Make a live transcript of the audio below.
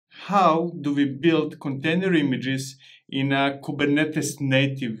how do we build container images in a Kubernetes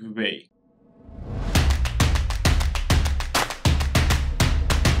native way.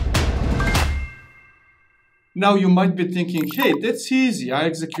 Now you might be thinking, hey, that's easy. I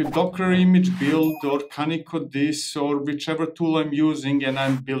execute Docker image build or Kaniko this or whichever tool I'm using and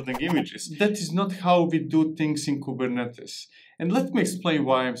I'm building images. That is not how we do things in Kubernetes. And let me explain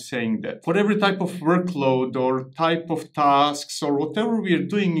why I'm saying that. For every type of workload or type of tasks or whatever we are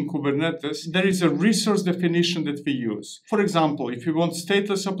doing in Kubernetes, there is a resource definition that we use. For example, if we want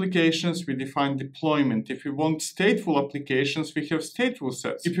stateless applications, we define deployment. If we want stateful applications, we have stateful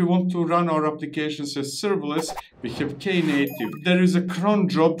sets. If we want to run our applications as serverless, we have Knative. There is a cron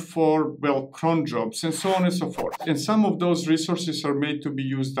job for, well, cron jobs, and so on and so forth. And some of those resources are made to be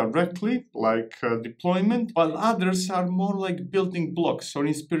used directly, like deployment, while others are more like building blocks or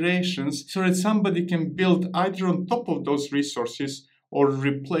inspirations so that somebody can build either on top of those resources or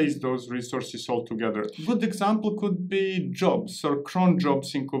replace those resources altogether. A good example could be jobs or cron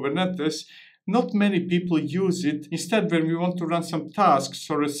jobs in Kubernetes. Not many people use it. Instead, when we want to run some tasks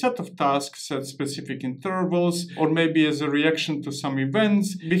or a set of tasks at specific intervals, or maybe as a reaction to some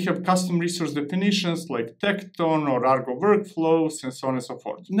events, we have custom resource definitions like Tecton or Argo workflows and so on and so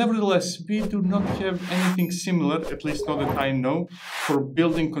forth. Nevertheless, we do not have anything similar, at least not that I know, for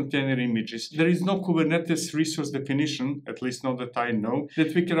building container images. There is no Kubernetes resource definition, at least not that I know,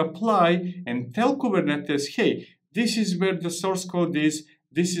 that we can apply and tell Kubernetes, hey, this is where the source code is,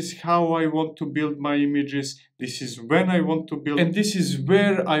 this is how I want to build my images, this is when I want to build, and this is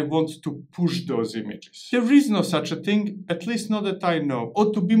where I want to push those images. There is no such a thing, at least not that I know.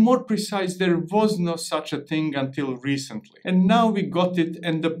 Or to be more precise, there was no such a thing until recently. And now we got it,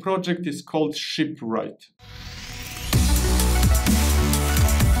 and the project is called Shipwright.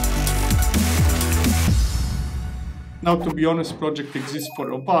 Now, to be honest, project exists for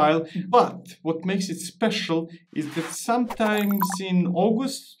a while, but what makes it special is that sometimes in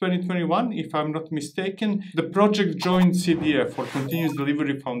August 2021, if I'm not mistaken, the project joined CDF, or Continuous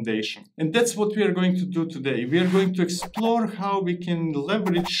Delivery Foundation. And that's what we are going to do today. We are going to explore how we can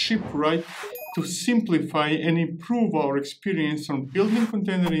leverage Shipwright to simplify and improve our experience on building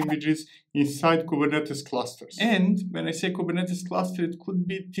container images inside Kubernetes clusters. And when I say Kubernetes cluster, it could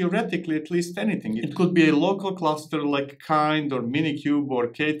be theoretically at least anything. It could be a local cluster like Kind or Minikube or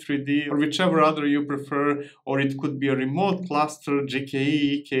K3D or whichever other you prefer, or it could be a remote cluster,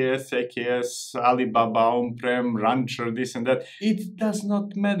 GKE, EKS, AKS, Alibaba, on-prem, Rancher, this and that. It does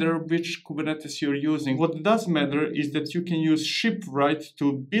not matter which Kubernetes you're using. What does matter is that you can use Shipwright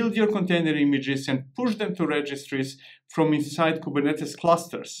to build your container images and push them to registries from inside Kubernetes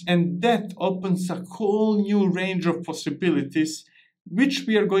clusters. And that opens a whole new range of possibilities, which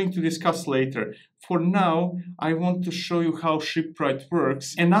we are going to discuss later. For now, I want to show you how Shipwright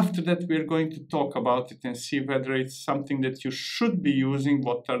works, and after that we are going to talk about it and see whether it's something that you should be using,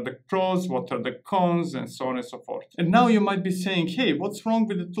 what are the pros, what are the cons, and so on and so forth. And now you might be saying, hey, what's wrong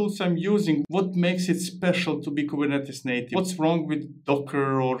with the tools I'm using? What makes it special to be Kubernetes native? What's wrong with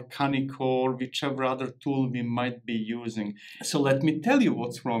Docker or Kaniko or whichever other tool we might be using? So let me tell you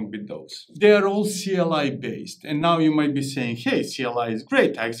what's wrong with those. They are all CLI based, and now you might be saying, hey, CLI is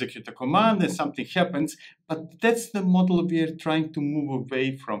great, I execute a command and something happens, but that's the model we are trying to move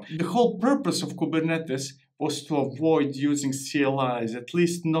away from. The whole purpose of Kubernetes was to avoid using CLIs, at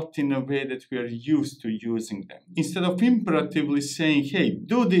least not in a way that we are used to using them. Instead of imperatively saying, hey,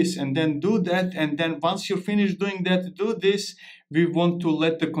 do this and then do that, and then once you're finished doing that, do this, we want to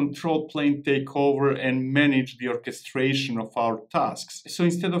let the control plane take over and manage the orchestration of our tasks. So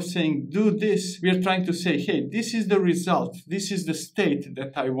instead of saying, do this, we are trying to say, hey, this is the result, this is the state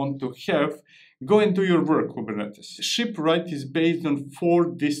that I want to have. Go and do your work, Kubernetes. Shipwright is based on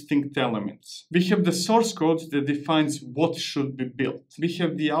 4 distinct elements. We have the source code that defines what should be built. We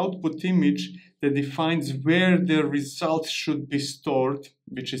have the output image that defines where the results should be stored,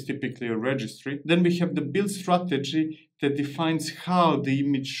 which is typically a registry. Then we have the build strategy that defines how the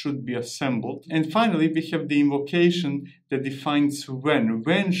image should be assembled. And finally, we have the invocation that defines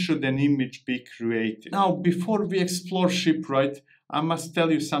when should an image be created. Now, before we explore Shipwright, I must tell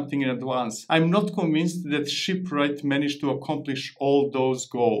you something in advance. I'm not convinced that Shipwright managed to accomplish all those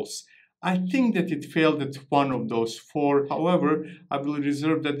goals. I think that it failed at one of those 4. However, I will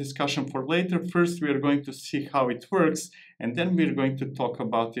reserve that discussion for later. First, we are going to see how it works, and then we're going to talk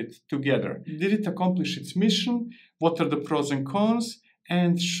about it together. Did it accomplish its mission? What are the pros and cons?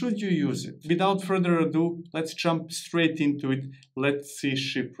 And should you use it? Without further ado, let's jump straight into it. Let's see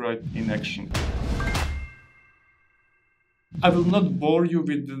Shipwright in action. I will not bore you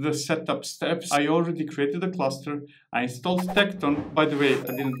with the setup steps. I already created a cluster. I installed Tekton. By the way,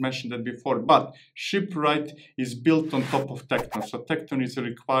 I didn't mention that before, but Shipwright is built on top of Tekton. So Tekton is a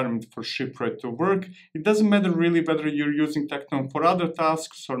requirement for Shipwright to work. It doesn't matter really whether you're using Tekton for other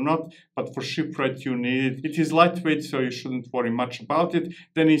tasks or not, but for Shipwright you need it. It is lightweight, so you shouldn't worry much about it.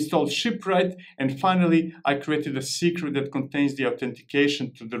 Then I installed Shipwright, and finally I created a secret that contains the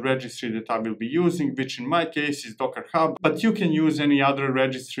authentication to the registry that I will be using, which in my case is Docker Hub, but you can use any other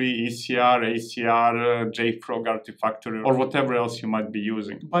registry, ECR, ACR, JFrog, Artifactory, or whatever else you might be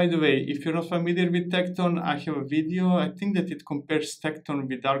using. By the way, if you're not familiar with Tekton, I have a video. I think that it compares Tekton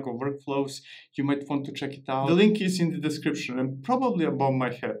with Argo workflows. You might want to check it out. The link is in the description and probably above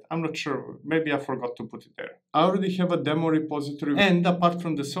my head. I'm not sure. Maybe I forgot to put it there. I already have a demo repository, and apart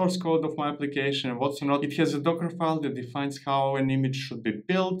from the source code of my application and what's not, it has a Docker file that defines how an image should be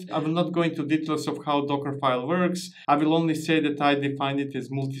built. I will not go into details of how Docker file works. I will only say that I defined it as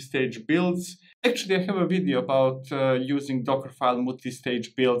multi-stage builds. Actually, I have a video about using Dockerfile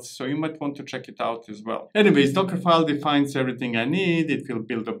multi-stage builds, so you might want to check it out as well. Anyways, Dockerfile defines everything I need. It will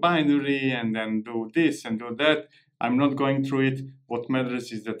build a binary and then do this and do that. I'm not going through it. What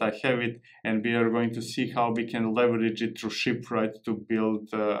matters is that I have it, and we are going to see how we can leverage it through Shipwright to build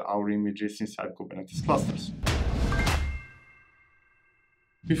our images inside Kubernetes clusters.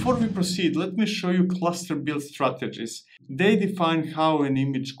 Before we proceed, let me show you cluster build strategies. They define how an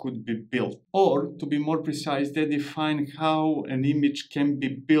image could be built. Or, to be more precise, they define how an image can be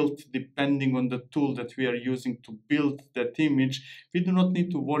built depending on the tool that we are using to build that image. We do not need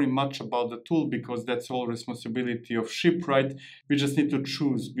to worry much about the tool because that's all responsibility of Shipwright. We just need to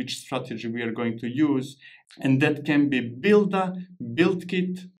choose which strategy we are going to use. And that can be Buildah,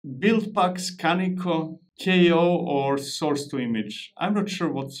 Buildkit, Buildpacks, Kaniko, KO, or source to image. I'm not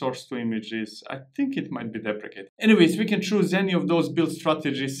sure what source to image is. I think it might be deprecated. Anyways, we can choose any of those build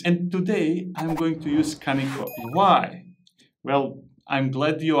strategies, and today I'm going to use Kaniko. Why? Well, I'm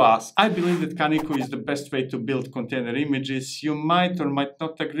glad you asked. I believe that Kaniko is the best way to build container images. You might or might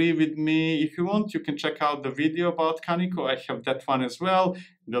not agree with me. If you want, you can check out the video about Kaniko. I have that one as well.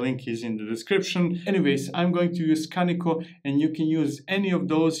 The link is in the description. Anyways, I'm going to use Kaniko, and you can use any of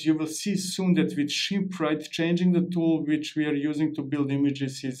those. You will see soon that with Shipwright, changing the tool which we are using to build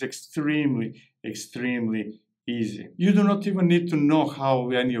images is extremely easy. You do not even need to know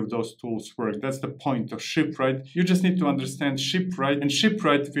how any of those tools work. That's the point of Shipwright. You just need to understand Shipwright, and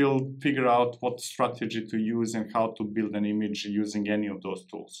Shipwright will figure out what strategy to use and how to build an image using any of those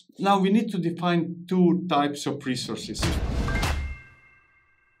tools. Now we need to define two types of resources.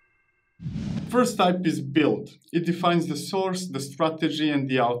 First type is build. It defines the source, the strategy, and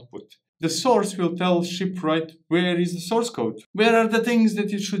the output. The source will tell Shipwright where is the source code. Where are the things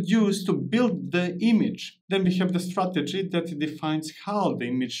that it should use to build the image? Then we have the strategy that defines how the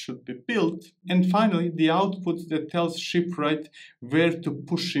image should be built. And finally, the output that tells Shipwright where to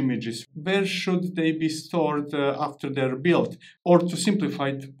push images. Where should they be stored after they're built? Or to simplify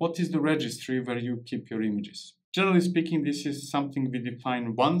it, what is the registry where you keep your images? Generally speaking, this is something we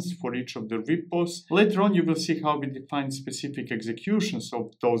define once for each of the repos. Later on, you will see how we define specific executions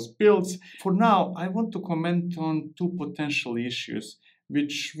of those builds. For now, I want to comment on two potential issues,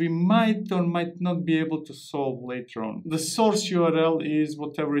 which we might or might not be able to solve later on. The source URL is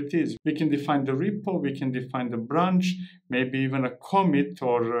whatever it is. We can define the repo, we can define the branch, maybe even a commit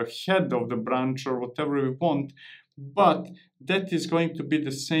or a head of the branch or whatever we want, but that is going to be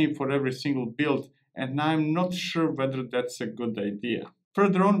the same for every single build, and I'm not sure whether that's a good idea.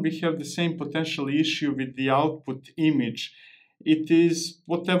 Further on, we have the same potential issue with the output image. It is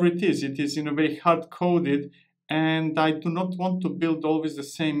whatever it is. It is in a way hard-coded, and I do not want to build always the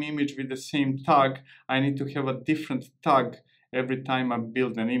same image with the same tag. I need to have a different tag every time I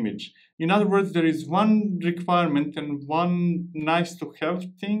build an image. In other words, there is one requirement and one nice to have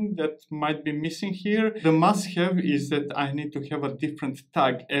thing that might be missing here. The must have is that I need to have a different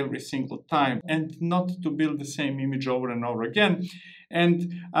tag every single time and not to build the same image over and over again.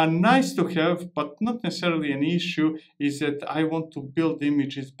 And a nice to have, but not necessarily an issue, is that I want to build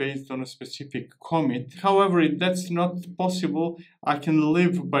images based on a specific commit. However, if that's not possible, I can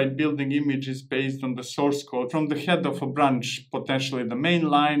live by building images based on the source code from the head of a branch, potentially the main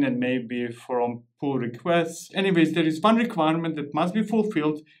line, and maybe from pull requests. Anyways, there is one requirement that must be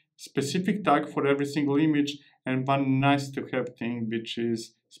fulfilled, specific tag for every single image, and one nice to have thing, which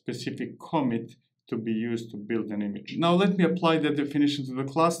is specific commit to be used to build an image. Now let me apply that definition to the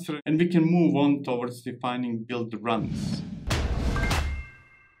cluster, and we can move on towards defining build runs.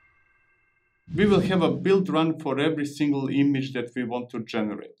 We will have a build run for every single image that we want to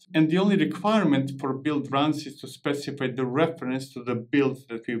generate. And the only requirement for build runs is to specify the reference to the build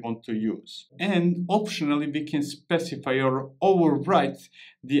that we want to use. And optionally, we can specify or overwrite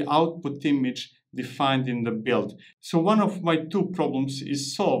the output image defined in the build. So one of my two problems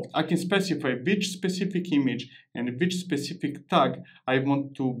is solved. I can specify which specific image and which specific tag I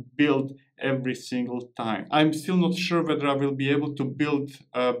want to build every single time. I'm still not sure whether I will be able to build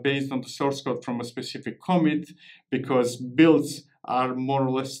based on the source code from a specific commit, because builds are more or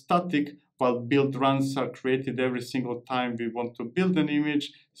less static, while build runs are created every single time we want to build an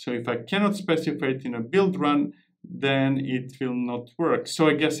image. So if I cannot specify it in a build run, then it will not work. So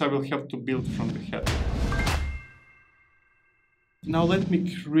I guess I will have to build from the head. Now let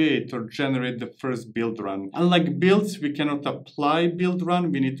me create or generate the first build run. Unlike builds, we cannot apply build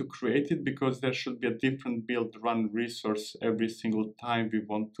run. We need to create it because there should be a different build run resource every single time we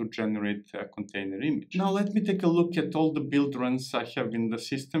want to generate a container image. Now let me take a look at all the build runs I have in the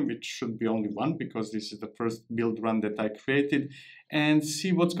system, which should be only one because this is the first build run that I created, and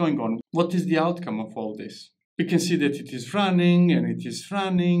see what's going on. What is the outcome of all this? We can see that it is running and it is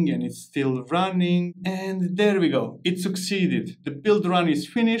running and it's still running, and there we go. It succeeded. The build run is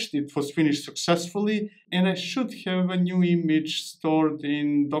finished. It was finished successfully, and I should have a new image stored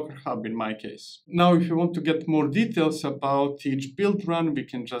in Docker Hub in my case. Now, if you want to get more details about each build run, we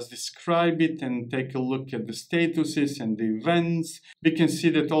can just describe it and take a look at the statuses and the events. We can see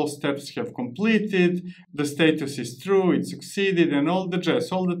that all steps have completed. The status is true, it succeeded, and all the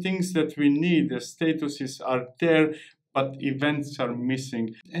jazz, all the things that we need. The statuses are there, but events are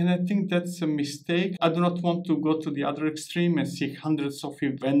missing. And I think that's a mistake. I do not want to go to the other extreme and see hundreds of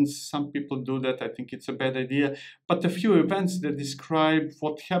events. Some people do that. I think it's a bad idea. But a few events that describe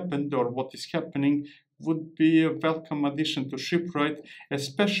what happened or what is happening would be a welcome addition to Shipwright,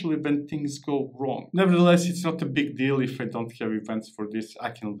 especially when things go wrong. Nevertheless, it's not a big deal if I don't have events for this.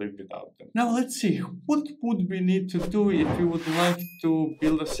 I can live without them. Now let's see, what would we need to do if we would like to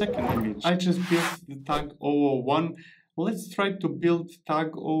build a second image? I just built the tag 001. Let's try to build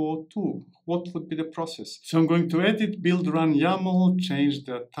tag 002. What would be the process? So I'm going to edit build run YAML, change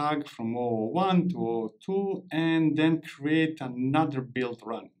the tag from 001 to 002, and then create another build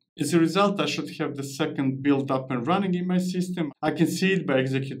run. As a result, I should have the second build up and running in my system. I can see it by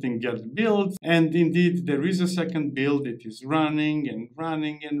executing get builds, and indeed there is a second build. It is running and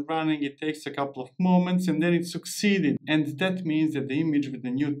running and running. It takes a couple of moments and then it succeeded. And that means that the image with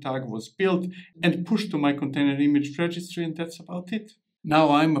the new tag was built and pushed to my container image registry, and that's about it.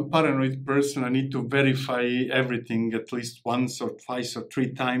 Now I'm a paranoid person. I need to verify everything at least once or twice or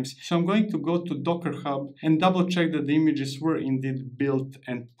 3 times. So I'm going to go to Docker Hub and double check that the images were indeed built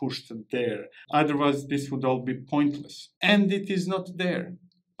and pushed there. Otherwise, this would all be pointless. And it is not there.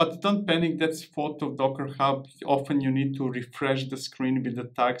 But don't panic, that's fault of Docker Hub. Often you need to refresh the screen with the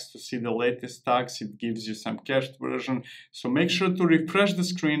tags to see the latest tags. It gives you some cached version. So make sure to refresh the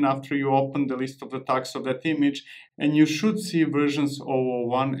screen after you open the list of the tags of that image, and you should see versions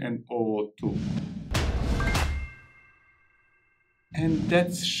 001 and 002. And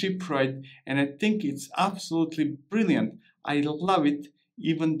that's Shipwright, and I think it's absolutely brilliant. I love it,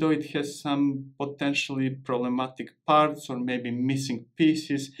 even though it has some potentially problematic parts or maybe missing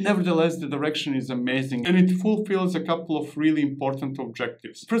pieces. Nevertheless, the direction is amazing and it fulfills a couple of really important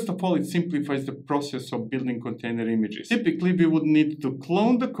objectives. First of all, it simplifies the process of building container images. Typically, we would need to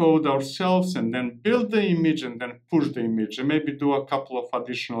clone the code ourselves and then build the image and then push the image and maybe do a couple of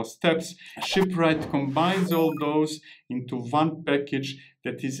additional steps. Shipwright combines all those into one package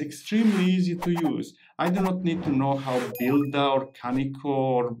that is extremely easy to use. I do not need to know how Buildah or Kaniko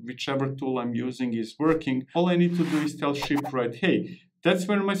or whichever tool I'm using is working. All I need to do is tell Shipwright, hey, that's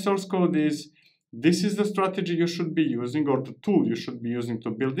where my source code is. This is the strategy you should be using, or the tool you should be using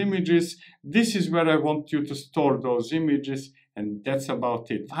to build images. This is where I want you to store those images, and that's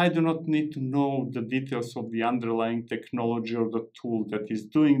about it. I do not need to know the details of the underlying technology or the tool that is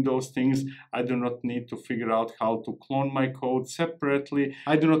doing those things. I do not need to figure out how to clone my code separately.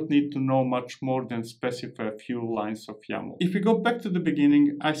 I do not need to know much more than specify a few lines of YAML. If we go back to the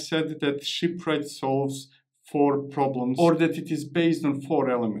beginning, I said that Shipwright solves 4 problems, or that it is based on 4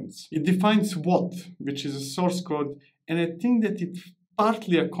 elements. It defines what, which is a source code, and I think that it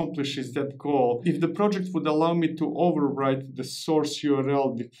partly accomplishes that goal. If the project would allow me to overwrite the source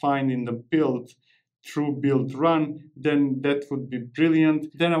URL defined in the build through build run, then that would be brilliant.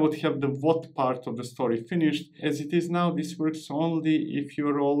 Then I would have the what part of the story finished. As it is now, this works only if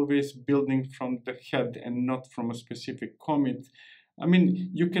you're always building from the head and not from a specific commit. I mean,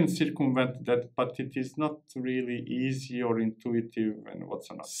 you can circumvent that, but it is not really easy or intuitive and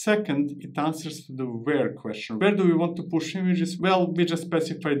what's not. Second, it answers to the where question. Where do we want to push images? Well, we just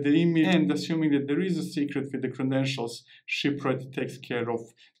specify the image, and assuming that there is a secret with the credentials, Shipwright takes care of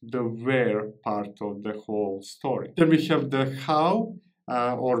the where part of the whole story. Then we have the how.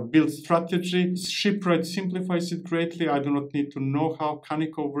 Or build strategy. Shipwright simplifies it greatly. I do not need to know how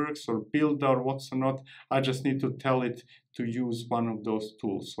Kaniko works or Buildah or what's not. I just need to tell it to use one of those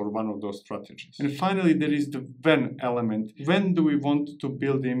tools or one of those strategies. And finally, there is the when element. When do we want to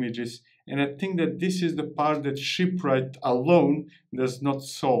build images? And I think that this is the part that Shipwright alone does not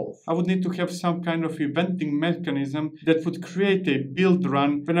solve. I would need to have some kind of eventing mechanism that would create a build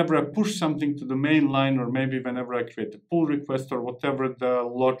run whenever I push something to the main line, or maybe whenever I create a pull request or whatever the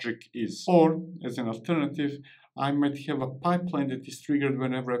logic is. Or, as an alternative, I might have a pipeline that is triggered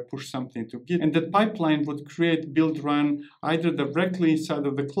whenever I push something to Git. And that pipeline would create build run either directly inside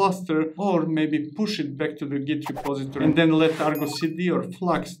of the cluster, or maybe push it back to the Git repository and then let Argo CD or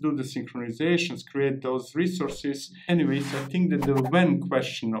Flux do the synchronizations, create those resources. Anyways, I think that the when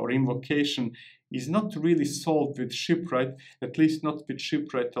question or invocation is not really solved with Shipwright, at least not with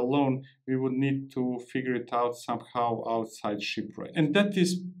Shipwright alone. We would need to figure it out somehow outside Shipwright. And that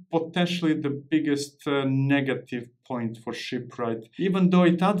is potentially the biggest negative point for Shipwright. Even though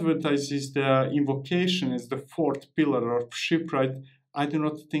it advertises the invocation as the fourth pillar of Shipwright, I do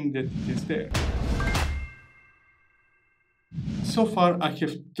not think that it is there. So far, I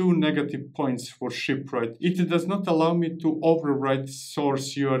have two negative points for Shipwright. It does not allow me to overwrite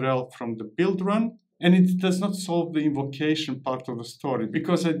source URL from the build run, and it does not solve the invocation part of the story,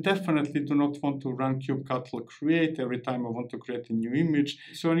 because I definitely do not want to run kubectl create every time I want to create a new image.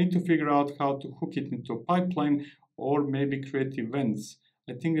 So I need to figure out how to hook it into a pipeline, or maybe create events.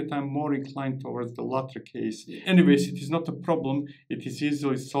 I think that I'm more inclined towards the latter case. Anyways, it is not a problem. It is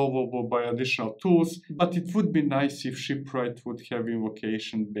easily solvable by additional tools, but it would be nice if Shipwright would have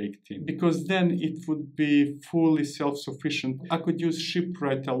invocation baked in, because then it would be fully self-sufficient. I could use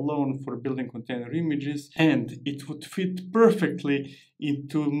Shipwright alone for building container images, and it would fit perfectly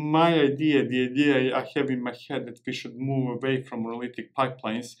into my idea, the idea I have in my head that we should move away from monolithic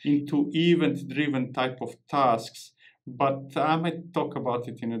pipelines into event-driven type of tasks. But I might talk about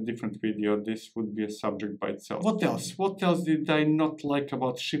it in a different video. This would be a subject by itself. What else? What else did I not like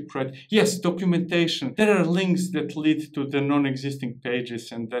about Shipwright? Yes, documentation. There are links that lead to the non-existing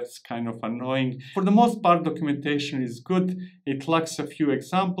pages, and that's kind of annoying. For the most part, documentation is good. It lacks a few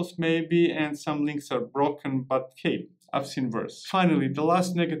examples maybe, and some links are broken, but hey, I've seen worse. Finally, the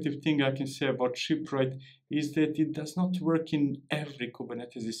last negative thing I can say about Shipwright is that it does not work in every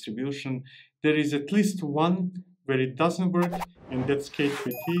Kubernetes distribution. There is at least one where it doesn't work, and that's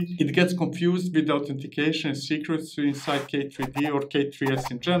K3D. It gets confused with authentication and secrets inside K3D or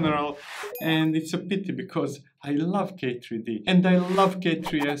K3S in general, and it's a pity because I love K3D and I love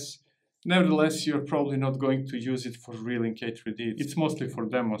K3S. Nevertheless, you're probably not going to use it for real in K3D. It's mostly for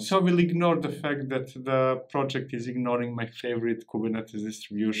demos. So I will ignore the fact that the project is ignoring my favorite Kubernetes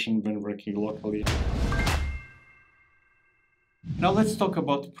distribution when working locally. Now let's talk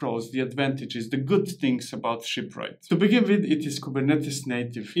about pros, the advantages, the good things about Shipwright. To begin with, it is Kubernetes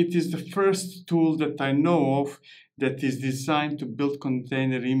native. It is the first tool that I know of that is designed to build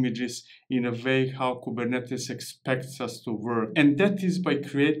container images in a way how Kubernetes expects us to work. And that is by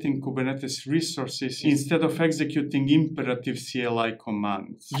creating Kubernetes resources instead of executing imperative CLI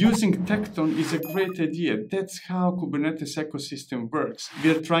commands. Using Tekton is a great idea. That's how Kubernetes ecosystem works. We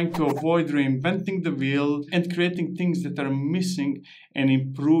are trying to avoid reinventing the wheel and creating things that are missing and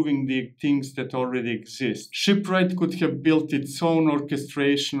improving the things that already exist. Shipwright could have built its own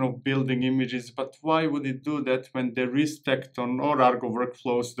orchestration of building images, but why would it do that when there is Tekton or Argo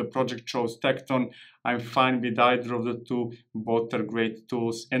workflows? The project chose Tekton. I'm fine with either of the two. Both are great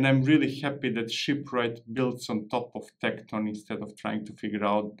tools, and I'm really happy that Shipwright builds on top of Tekton instead of trying to figure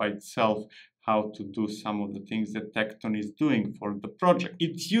out by itself how to do some of the things that Tekton is doing for the project.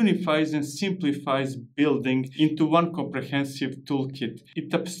 It unifies and simplifies building into one comprehensive toolkit.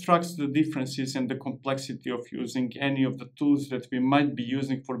 It abstracts the differences and the complexity of using any of the tools that we might be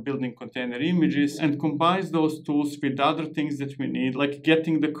using for building container images, and combines those tools with other things that we need, like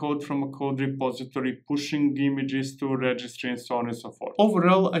getting the code from a code repository, pushing images to a registry, and so on and so forth.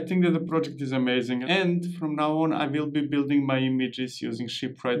 Overall, I think that the project is amazing, and from now on I will be building my images using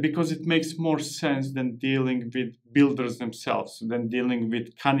Shipwright because it makes more sense than dealing with builders themselves, than dealing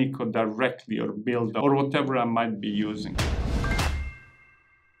with Kaniko directly or Buildah or whatever I might be using.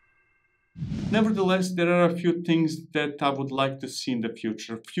 Nevertheless, there are a few things that I would like to see in the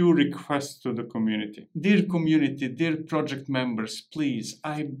future, few requests to the community. Dear community, dear project members, please,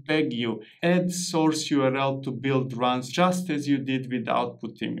 I beg you, add source URL to build runs just as you did with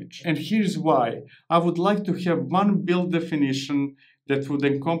output image. And here's why. I would like to have one build definition that would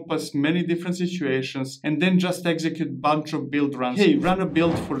encompass many different situations and then just execute a bunch of build runs. Hey, run a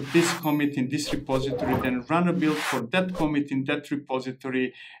build for this commit in this repository, then run a build for that commit in that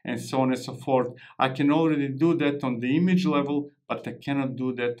repository, and so on and so forth. I can already do that on the image level, but I cannot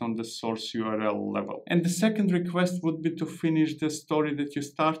do that on the source URL level. And the second request would be to finish the story that you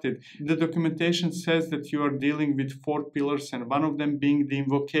started. The documentation says that you are dealing with 4 pillars, and one of them being the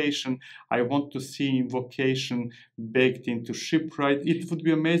invocation. I want to see invocation baked into Shipwright. It would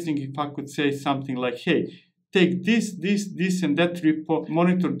be amazing if I could say something like, hey, take this, and that repo,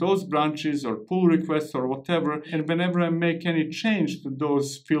 monitor those branches or pull requests or whatever, and whenever I make any change to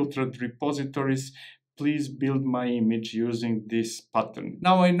those filtered repositories, please build my image using this pattern.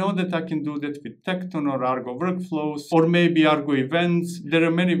 Now I know that I can do that with Tekton or Argo workflows or maybe Argo events. There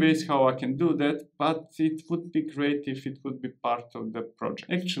are many ways how I can do that, but it would be great if it would be part of the project.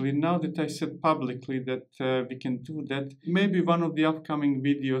 Actually, now that I said publicly that we can do that, maybe one of the upcoming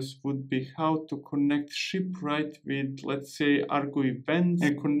videos would be how to connect Shipwright with, let's say, Argo events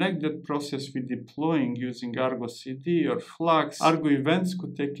and connect that process with deploying using Argo CD or Flux. Argo events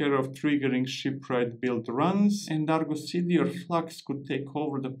could take care of triggering Shipwright build runs, and Argo CD or Flux could take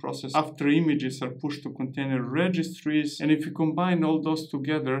over the process after images are pushed to container registries. And if you combine all those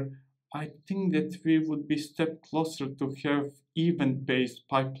together, I think that we would be a step closer to have event-based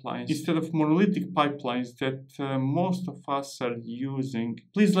pipelines instead of monolithic pipelines that most of us are using.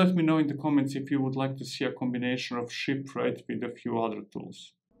 Please let me know in the comments if you would like to see a combination of Shipwright with a few other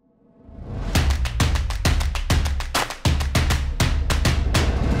tools.